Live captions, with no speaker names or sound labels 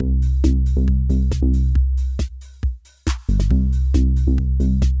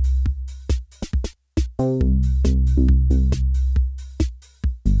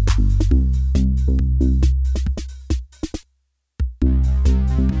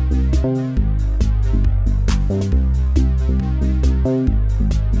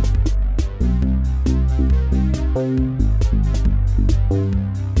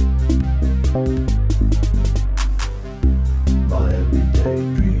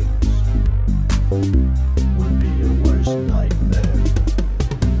would be your worst nightmare.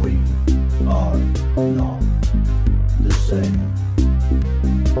 We are not the same.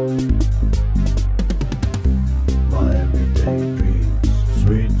 My everyday dreams,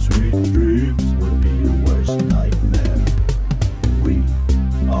 sweet, sweet dreams, would be your worst nightmare. We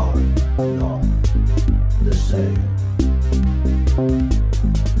are not the same.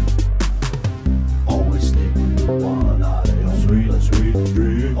 Always sleep with one eye on. Sweet, sweet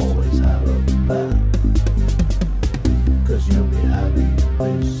dreams. Always have a plan, 'cause you'll be having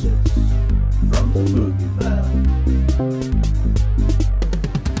visits from the boogeyman.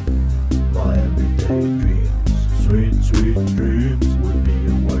 My everyday dreams, sweet, sweet dreams, would be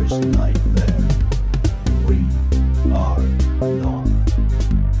your worst nightmare. We are not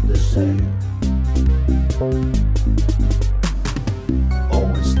the same.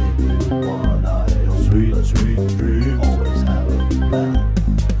 Always sleep with one eye on. Sweet, sweet dreams. Always have a plan,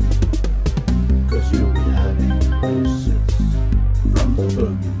 'cause you'll be having visits from the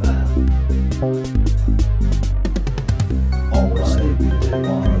boogeyman. Always sleep with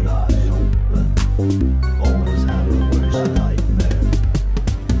one eye open. Always have a worst nightmare.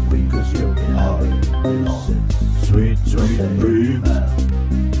 Because you'll be having visits. Sweet, sweet dreams.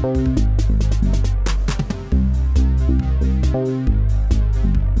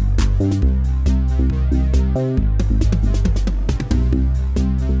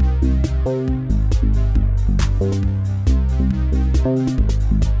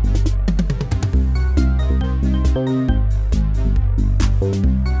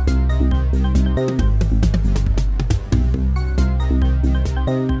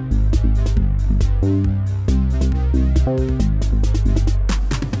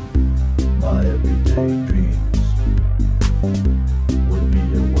 My everyday dreams would be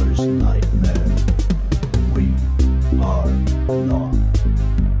your worst nightmare. We are not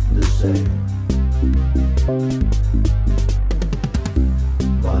the same.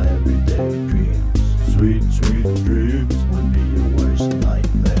 My everyday dreams, sweet, sweet dreams, would be your worst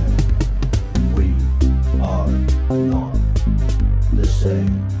nightmare. We are not the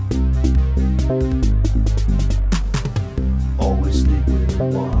same. Always sleep with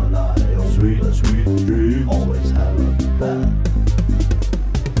one eye on. Sweet, sweet dreams. Always have a plan,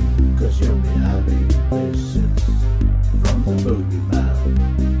 'cause you'll be having visits from the boogeyman.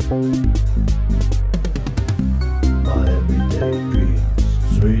 My everyday dreams,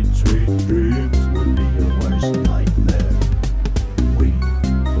 sweet, sweet dreams, would be your worst nightmare. We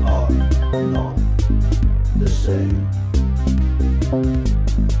are not the same.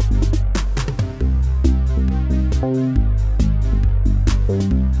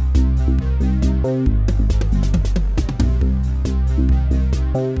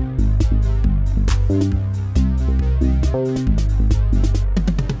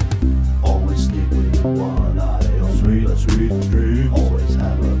 Always sleep with one eye on. Sweet, sweet dreams. Always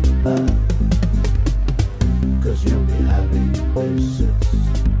have a plan, 'cause you'll be having visits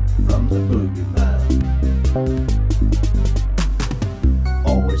from the boogeyman.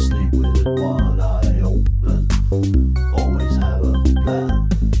 Always sleep with one eye open. Always have a plan,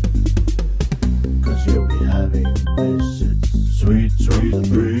 'cause you'll be having visits. Sweet, sweet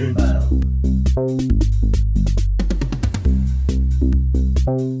dreams.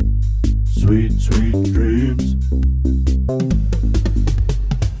 Sweet, sweet dreams.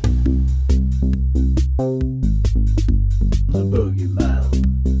 The boogeyman.